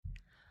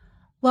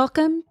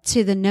Welcome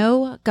to the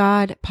Know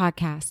God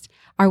Podcast,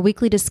 our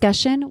weekly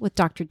discussion with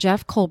Dr.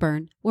 Jeff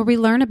Colburn, where we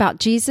learn about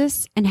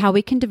Jesus and how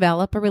we can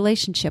develop a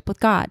relationship with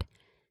God.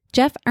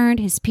 Jeff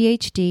earned his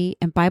PhD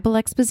in Bible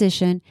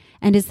exposition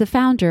and is the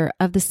founder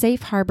of the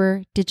Safe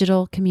Harbor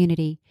Digital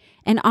Community,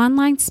 an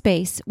online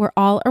space where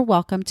all are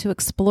welcome to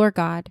explore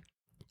God.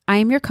 I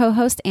am your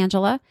co-host,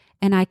 Angela,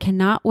 and I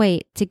cannot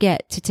wait to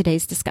get to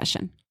today's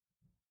discussion.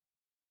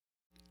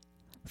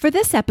 For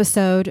this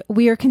episode,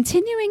 we are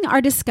continuing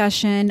our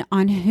discussion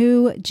on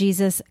who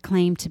Jesus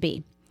claimed to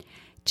be.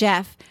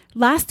 Jeff,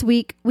 last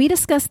week we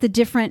discussed the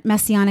different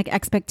messianic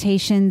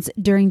expectations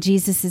during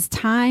Jesus'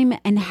 time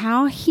and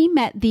how he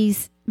met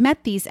these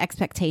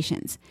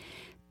expectations.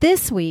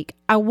 This week,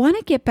 I want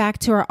to get back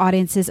to our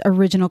audience's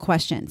original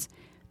questions.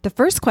 The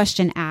first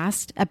question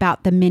asked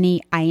about the many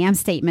I am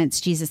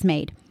statements Jesus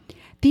made.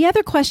 The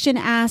other question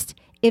asked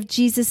if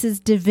Jesus'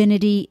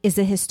 divinity is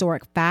a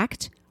historic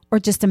fact or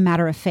just a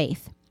matter of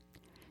faith.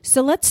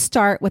 So let's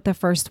start with the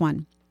first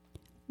one.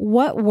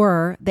 What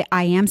were the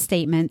I am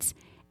statements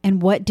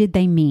and what did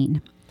they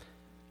mean?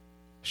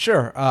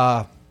 Sure.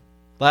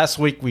 Last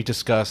week we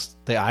discussed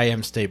the I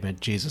am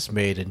statement Jesus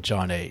made in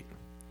John 8.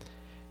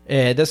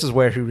 And this is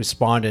where he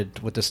responded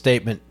with the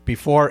statement,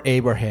 "Before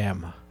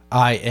Abraham,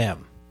 I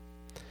am."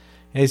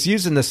 And he's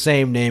using the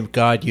same name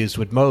God used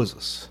with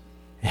Moses.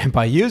 And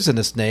by using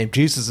this name,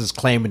 Jesus is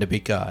claiming to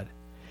be God.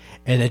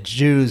 And the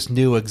Jews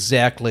knew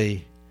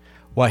exactly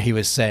what he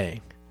was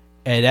saying.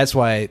 And that's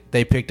why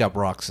they picked up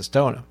rocks to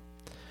stone him.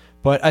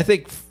 But I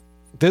think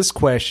this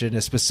question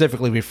is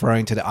specifically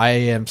referring to the I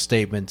am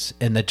statements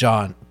in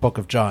the book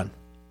of John.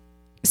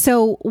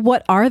 So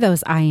what are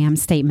those I am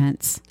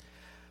statements?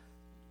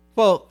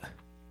 Well,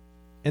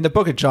 in the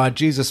book of John,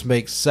 Jesus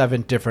makes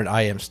 7 different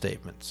I am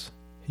statements.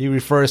 He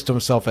refers to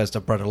himself as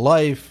the bread of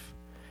life.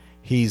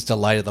 He's the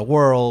light of the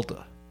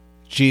world.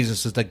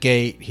 Jesus is the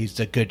gate. He's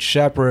the good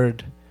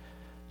shepherd.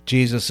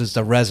 Jesus is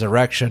the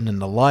resurrection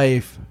and the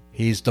life.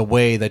 He's the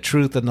way, the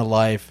truth, and the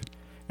life,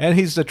 and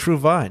he's the true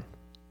vine.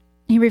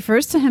 He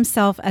refers to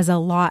himself as a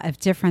lot of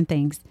different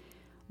things.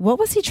 What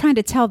was he trying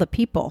to tell the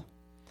people?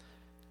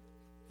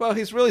 Well,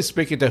 he's really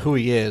speaking to who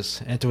he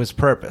is and to his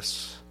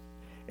purpose.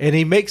 And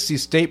he makes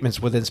these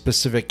statements within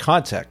specific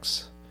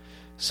contexts.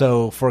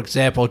 So, for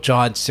example,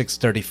 John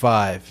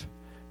 6:35.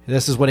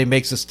 This is when he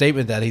makes a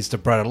statement that he's the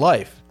bread of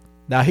life.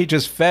 Now, he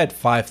just fed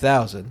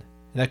 5,000,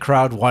 and the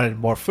crowd wanted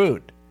more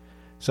food.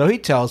 So he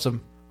tells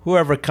them,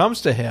 whoever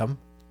comes to him,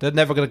 they're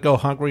never going to go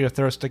hungry or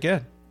thirst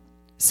again.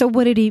 So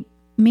what did he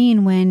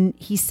mean when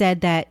he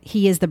said that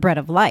he is the bread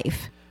of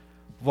life?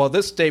 Well,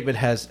 this statement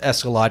has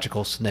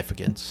eschatological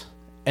significance.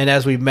 And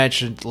as we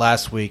mentioned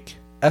last week,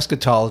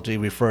 eschatology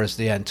refers to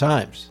the end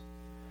times.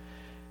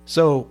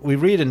 So we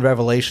read in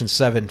Revelation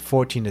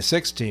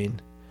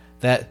 7:14-16,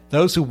 that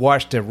those who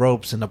wash their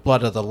robes in the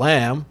blood of the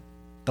Lamb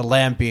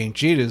being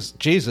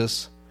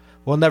Jesus,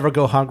 will never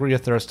go hungry or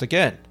thirst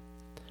again.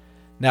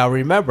 Now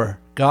remember,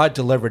 God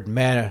delivered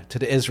manna to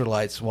the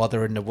Israelites while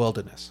they're in the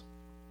wilderness.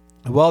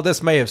 And while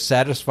this may have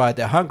satisfied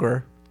their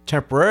hunger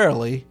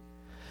temporarily,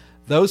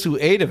 those who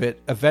ate of it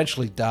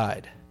eventually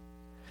died.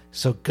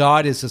 So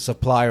God is the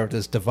supplier of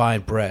this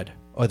divine bread,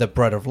 or the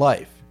bread of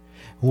life.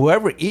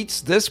 Whoever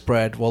eats this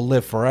bread will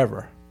live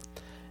forever.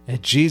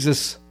 And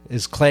Jesus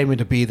is claiming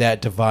to be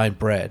that divine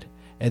bread,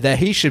 and that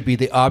he should be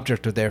the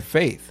object of their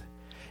faith.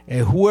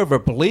 And whoever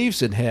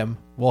believes in him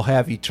will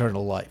have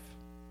eternal life.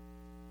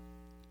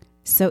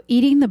 So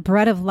eating the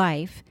bread of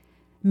life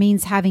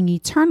means having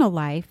eternal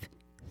life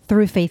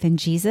through faith in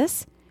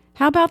Jesus.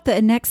 How about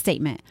the next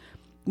statement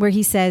where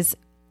he says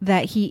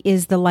that he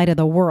is the light of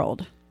the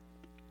world?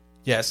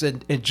 Yes,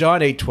 in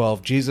John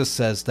 8:12, Jesus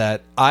says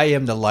that I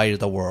am the light of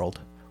the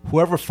world.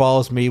 Whoever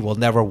follows me will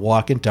never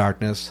walk in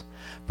darkness,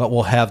 but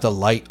will have the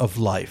light of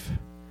life.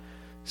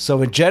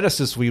 So in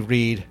Genesis, we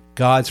read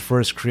God's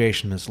first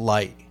creation is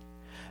light.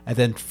 And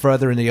then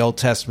further in the Old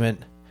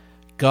Testament,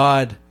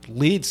 God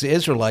leads the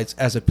Israelites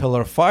as a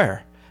pillar of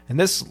fire, and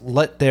this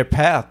lit their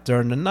path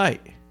during the night.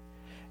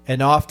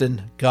 And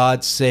often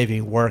God's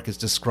saving work is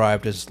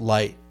described as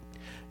light.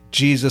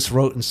 David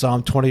wrote in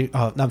Psalm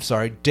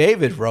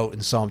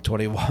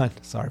 21,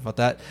 sorry about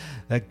that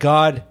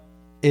God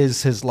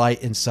is his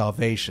light in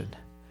salvation.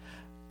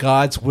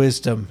 God's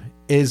wisdom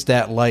is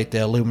that light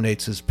that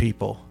illuminates his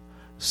people.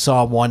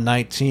 Psalm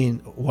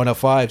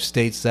 119:105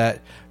 states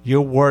that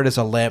your word is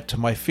a lamp to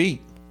my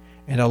feet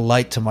and a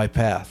light to my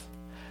path.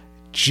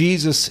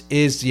 Jesus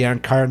is the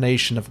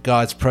incarnation of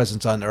God's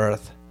presence on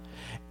earth,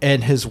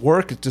 and his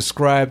work is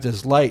described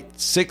as light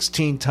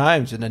 16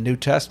 times in the New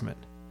Testament.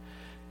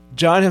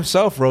 John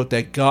himself wrote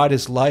that God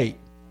is light,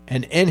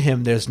 and in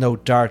him there's no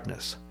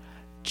darkness.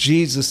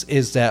 Jesus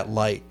is that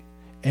light,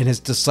 and his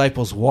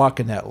disciples walk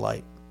in that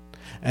light.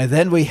 And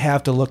then we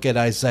have to look at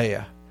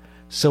Isaiah.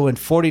 So in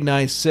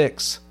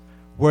 49:6,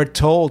 we're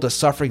told a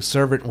suffering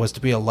servant was to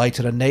be a light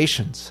to the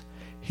nations.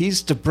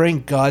 He's to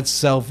bring God's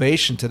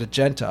salvation to the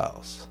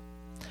Gentiles.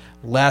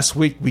 Last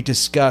week we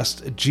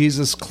discussed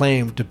Jesus'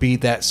 claim to be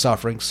that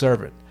suffering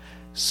servant.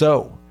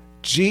 So,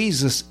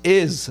 Jesus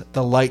is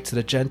the light to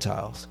the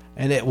Gentiles,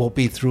 and it will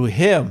be through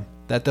him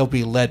that they'll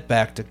be led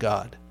back to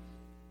God.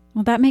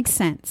 Well, that makes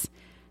sense,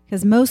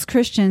 because most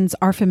Christians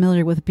are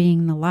familiar with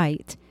being the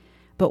light.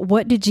 But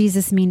what did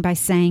Jesus mean by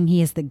saying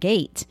he is the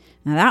gate?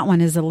 Now, that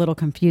one is a little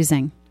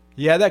confusing.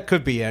 Yeah, that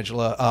could be,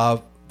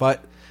 Angela.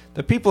 But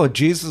the people of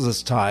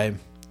Jesus' time,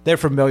 they're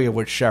familiar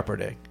with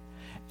shepherding.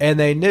 And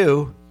they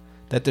knew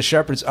that the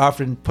shepherds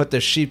often put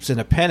their sheep in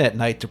a pen at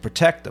night to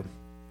protect them.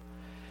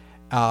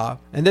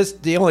 And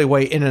the only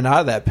way in and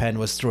out of that pen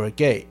was through a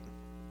gate.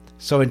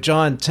 So in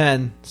John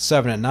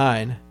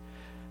 10:7-9,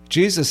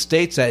 Jesus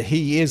states that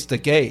he is the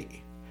gate,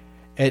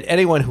 and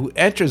anyone who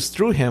enters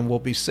through him will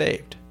be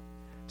saved.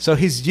 So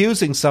he's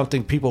using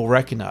something people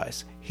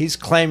recognize. He's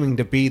claiming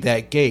to be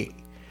that gate,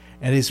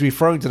 and he's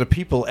referring to the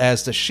people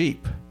as the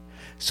sheep.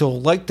 So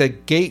like the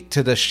gate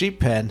to the sheep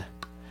pen,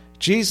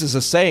 Jesus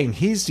is saying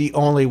he's the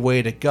only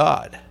way to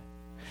God.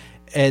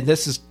 And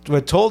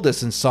we're told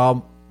this in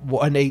Psalm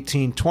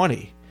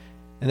 118:20.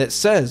 And it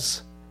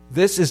says,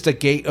 "This is the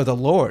gate of the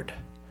Lord,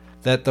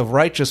 that the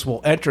righteous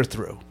will enter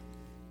through."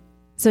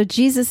 So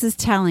Jesus is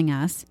telling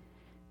us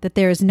that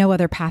there is no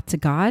other path to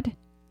God,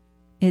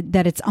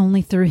 that it's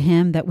only through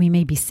him that we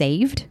may be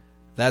saved?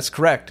 That's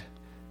correct.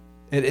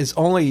 It is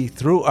only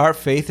through our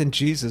faith in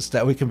Jesus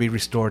that we can be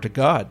restored to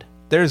God.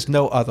 There is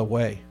no other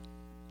way.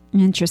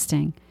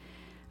 Interesting.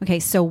 Okay,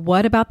 so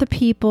what about the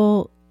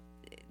people,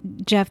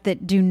 Jeff,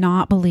 that do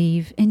not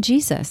believe in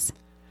Jesus?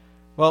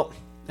 Well,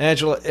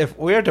 Angela, if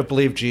we are to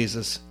believe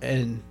Jesus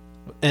and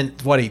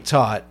what he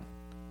taught,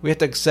 we have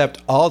to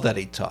accept all that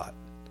he taught.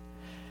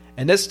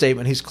 In this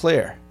statement, he's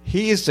clear.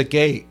 He is the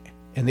gate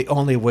and the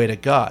only way to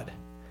God.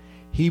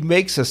 He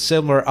makes a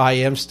similar I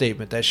am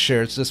statement that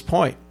shares this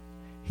point.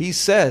 He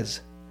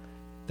says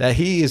that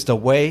he is the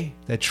way,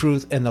 the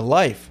truth, and the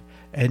life,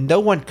 and no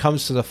one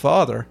comes to the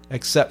Father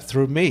except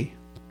through me.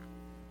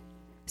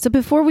 So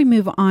before we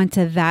move on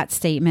to that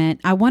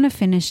statement, I want to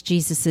finish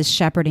Jesus'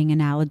 shepherding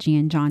analogy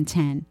in John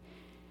 10.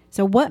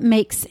 So what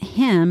makes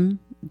him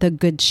the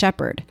good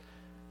shepherd?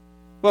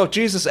 Well,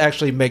 Jesus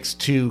actually makes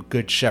two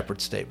good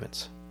shepherd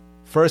statements.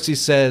 First, he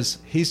says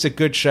he's the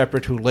good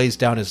shepherd who lays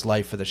down his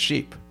life for the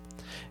sheep.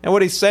 And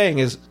what he's saying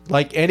is,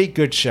 like any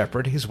good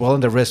shepherd, he's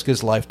willing to risk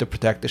his life to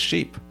protect the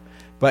sheep.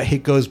 But he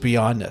goes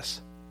beyond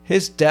this.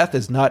 His death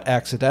is not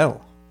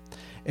accidental.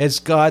 It's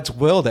God's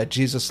will that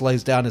Jesus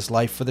lays down his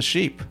life for the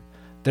sheep.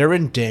 They're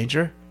in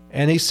danger,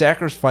 and he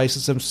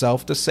sacrifices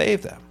himself to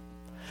save them.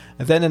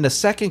 And then in the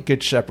second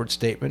good shepherd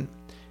statement,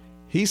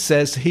 he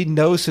says he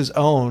knows his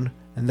own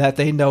and that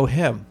they know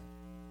him.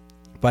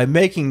 By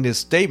making this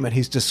statement,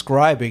 he's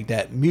describing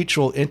that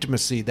mutual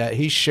intimacy that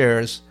he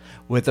shares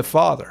with the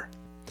Father.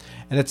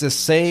 And it's the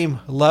same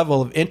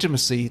level of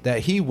intimacy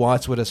that he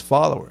wants with his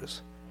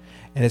followers.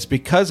 And it's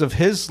because of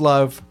his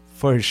love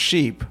for his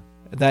sheep,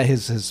 that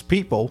is his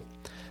people,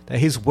 that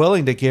he's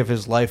willing to give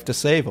his life to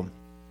save them.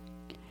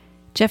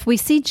 Jeff, we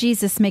see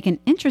Jesus make an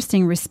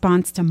interesting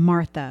response to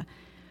Martha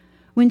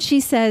when she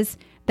says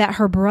that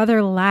her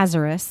brother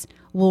Lazarus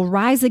will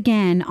rise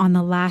again on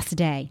the last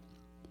day.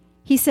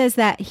 He says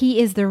that he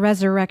is the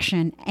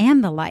resurrection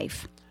and the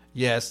life.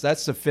 Yes,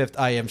 that's the fifth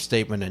I am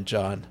statement in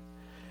John.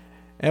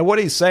 And what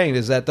he's saying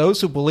is that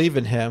those who believe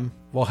in him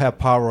will have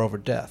power over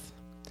death.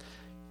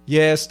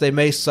 Yes, they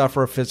may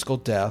suffer a physical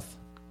death,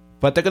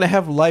 but they're going to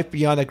have life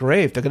beyond the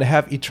grave. They're going to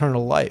have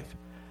eternal life.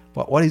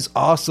 But what he's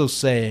also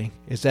saying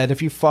is that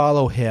if you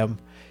follow him,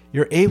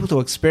 you're able to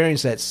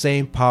experience that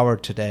same power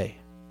today.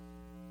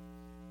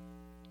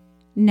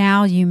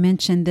 Now you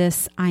mentioned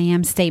this I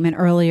am statement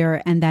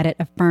earlier and that it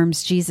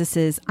affirms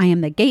Jesus's I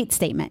am the gate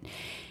statement.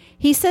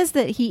 He says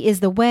that he is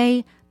the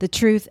way, the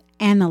truth,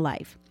 and the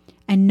life,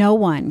 and no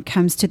one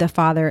comes to the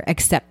Father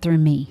except through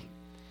me.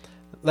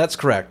 That's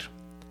correct.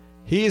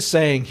 He is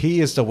saying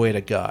he is the way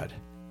to God.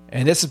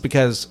 And this is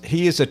because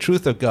he is the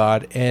truth of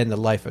God and the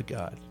life of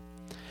God.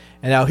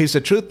 And now he's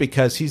the truth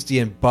because he's the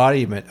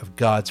embodiment of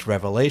God's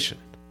revelation.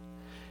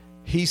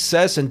 He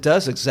says and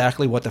does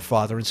exactly what the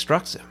Father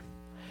instructs him.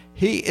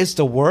 He is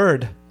the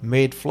Word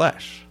made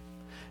flesh.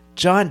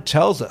 John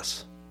tells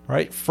us,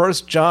 right?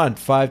 1 John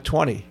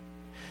 5:20,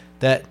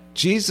 that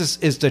Jesus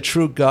is the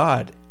true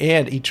God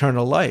and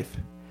eternal life.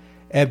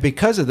 And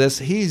because of this,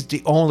 he's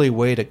the only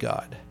way to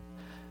God.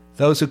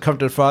 Those who come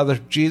to the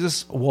Father,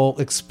 Jesus, will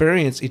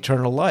experience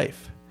eternal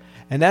life.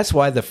 And that's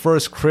why the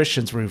first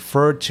Christians were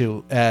referred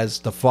to as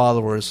the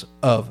followers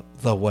of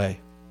the way.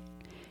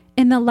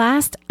 In the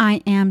last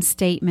I am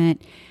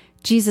statement,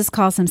 Jesus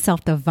calls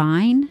himself the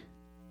vine.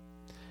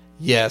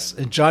 Yes,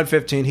 in John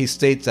 15, he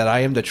states that I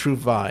am the true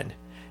vine,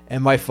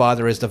 and my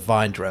Father is the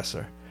vine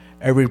dresser.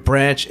 Every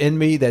branch in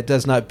me that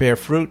does not bear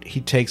fruit,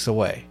 he takes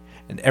away.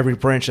 And every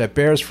branch that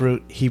bears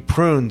fruit, he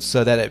prunes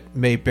so that it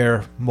may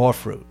bear more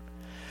fruit.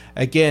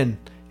 Again,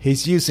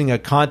 he's using a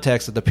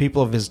context that the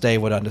people of his day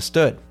would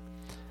understood.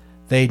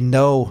 They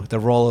know the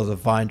role of the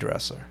vine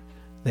dresser.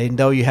 They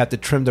know you have to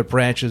trim the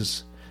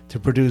branches to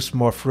produce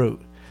more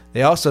fruit.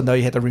 They also know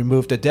you have to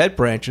remove the dead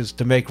branches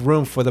to make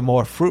room for the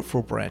more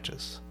fruitful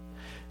branches.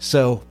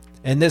 So,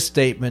 in this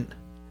statement,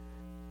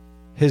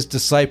 his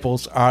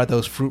disciples are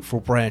those fruitful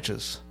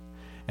branches.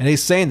 And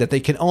he's saying that they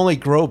can only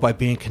grow by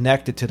being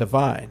connected to the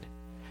vine,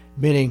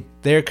 meaning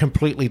they're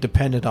completely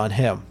dependent on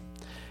him,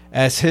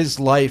 as his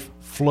life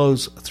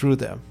flows through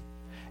them.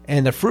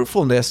 And the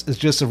fruitfulness is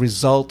just a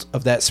result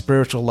of that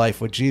spiritual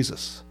life with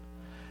Jesus.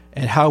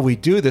 And how we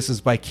do this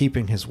is by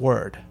keeping his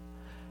word.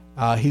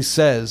 He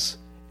says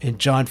in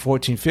John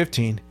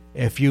 14:15,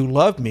 "If you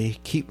love me,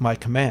 keep my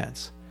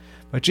commands."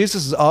 But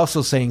Jesus is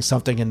also saying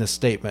something in this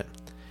statement.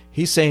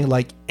 He's saying,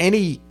 like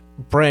any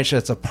branch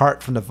that's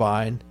apart from the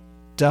vine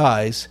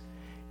dies,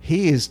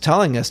 he is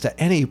telling us that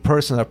any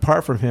person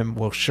apart from him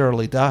will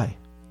surely die.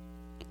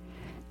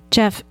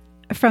 Jeff,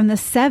 from the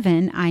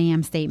 7 I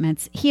am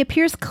statements, he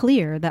appears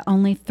clear that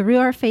only through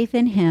our faith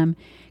in him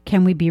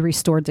can we be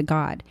restored to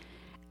God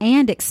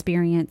and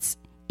experience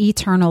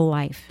eternal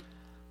life.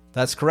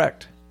 That's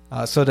correct.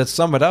 So to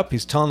sum it up,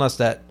 he's telling us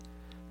that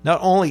not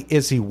only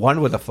is he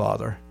one with the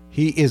Father,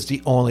 he is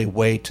the only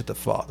way to the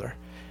Father.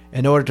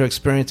 In order to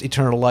experience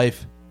eternal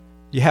life,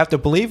 you have to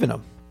believe in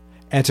him.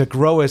 And to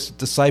grow as a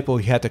disciple,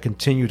 you have to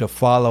continue to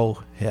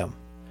follow him.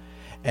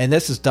 And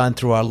this is done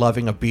through our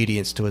loving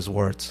obedience to his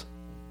words.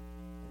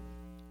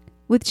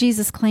 With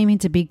Jesus claiming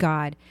to be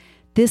God,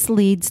 this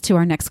leads to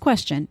our next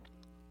question.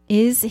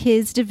 Is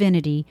his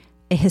divinity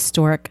a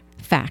historic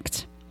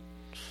fact?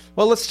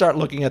 Well, let's start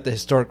looking at the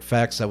historic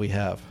facts that we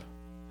have.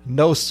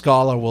 No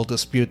scholar will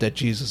dispute that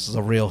Jesus is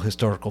a real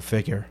historical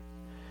figure,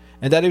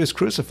 and that he was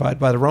crucified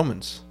by the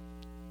Romans.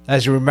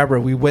 As you remember,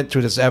 we went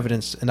through this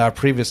evidence in our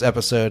previous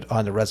episode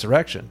on the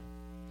resurrection.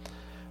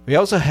 We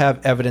also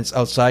have evidence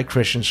outside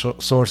Christian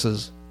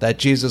sources that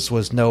Jesus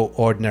was no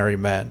ordinary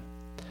man.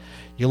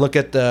 You look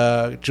at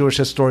the Jewish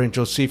historian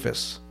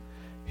Josephus.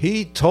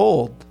 He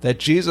told that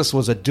Jesus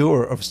was a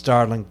doer of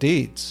startling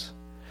deeds.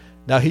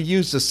 Now, he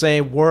used the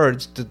same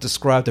words to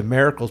describe the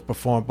miracles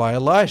performed by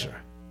Elijah.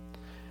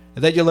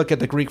 And then you look at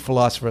the Greek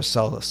philosopher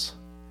Celsus.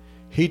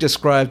 He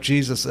described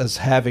Jesus as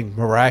having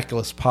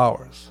miraculous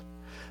powers.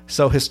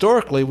 So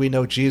historically, we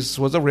know Jesus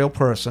was a real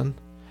person,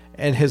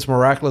 and his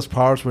miraculous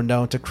powers were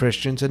known to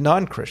Christians and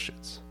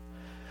non-Christians.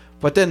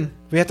 But then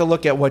we have to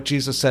look at what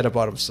Jesus said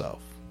about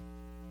himself.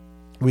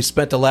 We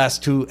spent the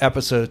last 2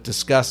 episodes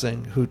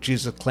discussing who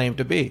Jesus claimed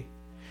to be.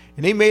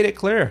 And he made it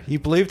clear. He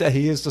believed that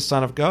he is the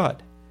Son of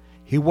God.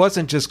 He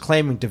wasn't just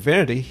claiming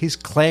divinity, he's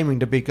claiming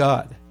to be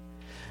God.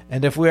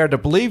 And if we are to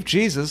believe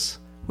Jesus,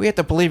 we have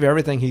to believe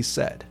everything he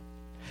said.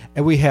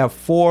 And we have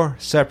 4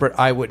 separate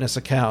eyewitness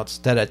accounts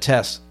that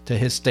attest to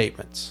his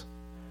statements.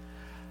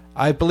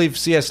 I believe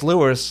C.S.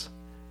 Lewis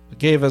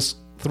gave us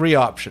 3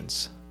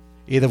 options.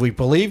 Either we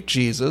believe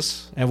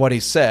Jesus and what he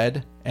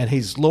said, and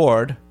he's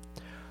Lord,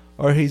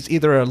 or he's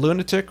either a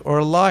lunatic or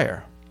a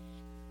liar.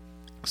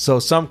 So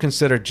some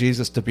consider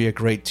Jesus to be a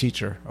great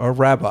teacher or a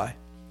rabbi,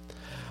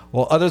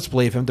 while others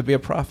believe him to be a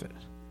prophet.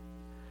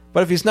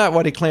 But if he's not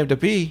what he claimed to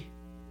be,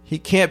 he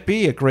can't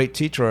be a great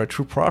teacher or a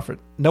true prophet.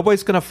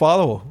 Nobody's going to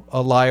follow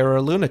a liar or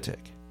a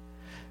lunatic.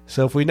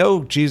 So if we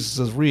know Jesus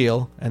is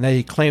real and that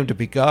he claimed to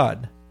be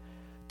God,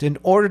 then in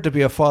order to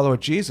be a follower of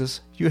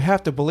Jesus, you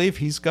have to believe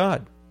he's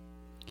God.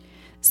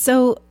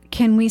 So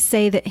can we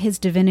say that his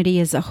divinity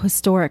is a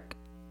historic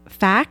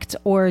fact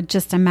or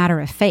just a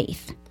matter of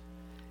faith?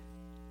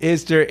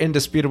 Is there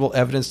indisputable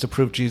evidence to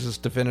prove Jesus'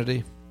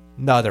 divinity?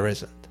 No, there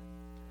isn't.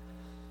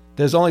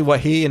 There's only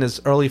what he and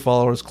his early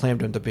followers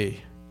claimed him to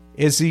be.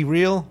 Is he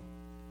real?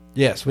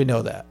 Yes, we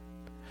know that.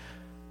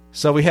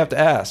 So we have to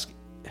ask,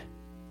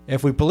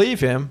 if we believe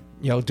him,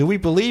 do we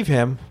believe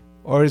him,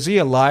 or is he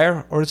a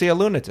liar, or is he a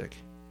lunatic?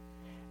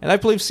 And I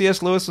believe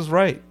C.S. Lewis is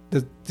right.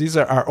 These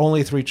are our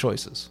only 3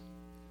 choices.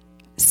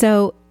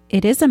 So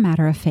it is a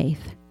matter of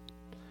faith.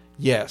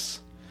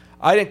 Yes.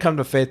 I didn't come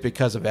to faith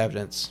because of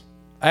evidence.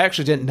 I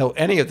actually didn't know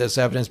any of this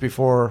evidence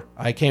before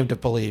I came to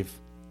believe.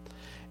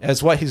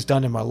 It's what he's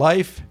done in my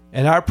life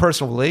and our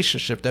personal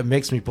relationship that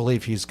makes me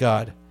believe he's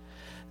God,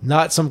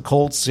 not some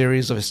cold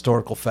series of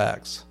historical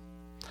facts.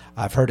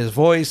 I've heard his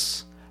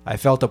voice. I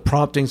felt the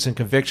promptings and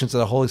convictions of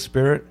the Holy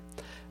Spirit.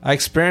 I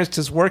experienced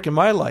his work in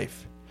my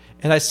life,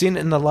 and I've seen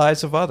it in the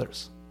lives of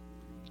others.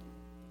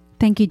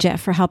 Thank you,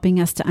 Jeff, for helping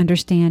us to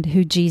understand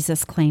who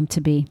Jesus claimed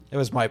to be. It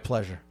was my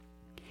pleasure.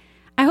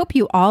 I hope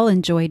you all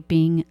enjoyed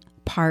being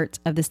part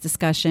of this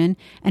discussion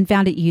and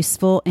found it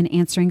useful in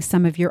answering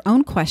some of your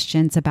own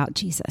questions about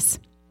Jesus.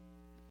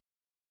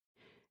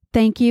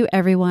 Thank you,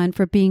 everyone,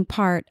 for being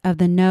part of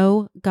the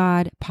Know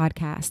God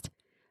podcast.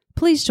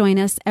 Please join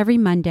us every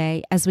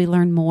Monday as we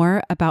learn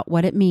more about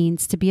what it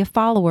means to be a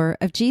follower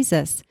of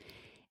Jesus.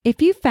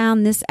 If you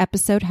found this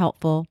episode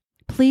helpful,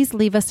 please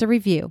leave us a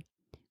review.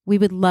 We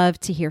would love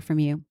to hear from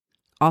you.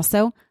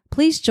 Also,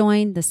 please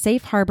join the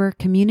Safe Harbor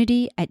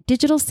community at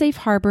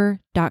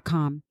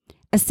digitalsafeharbor.com,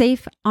 a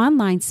safe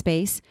online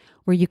space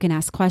where you can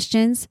ask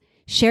questions,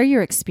 share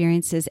your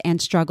experiences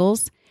and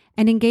struggles,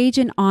 and engage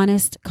in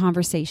honest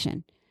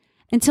conversation.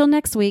 Until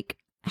next week,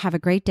 have a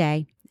great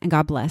day and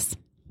God bless.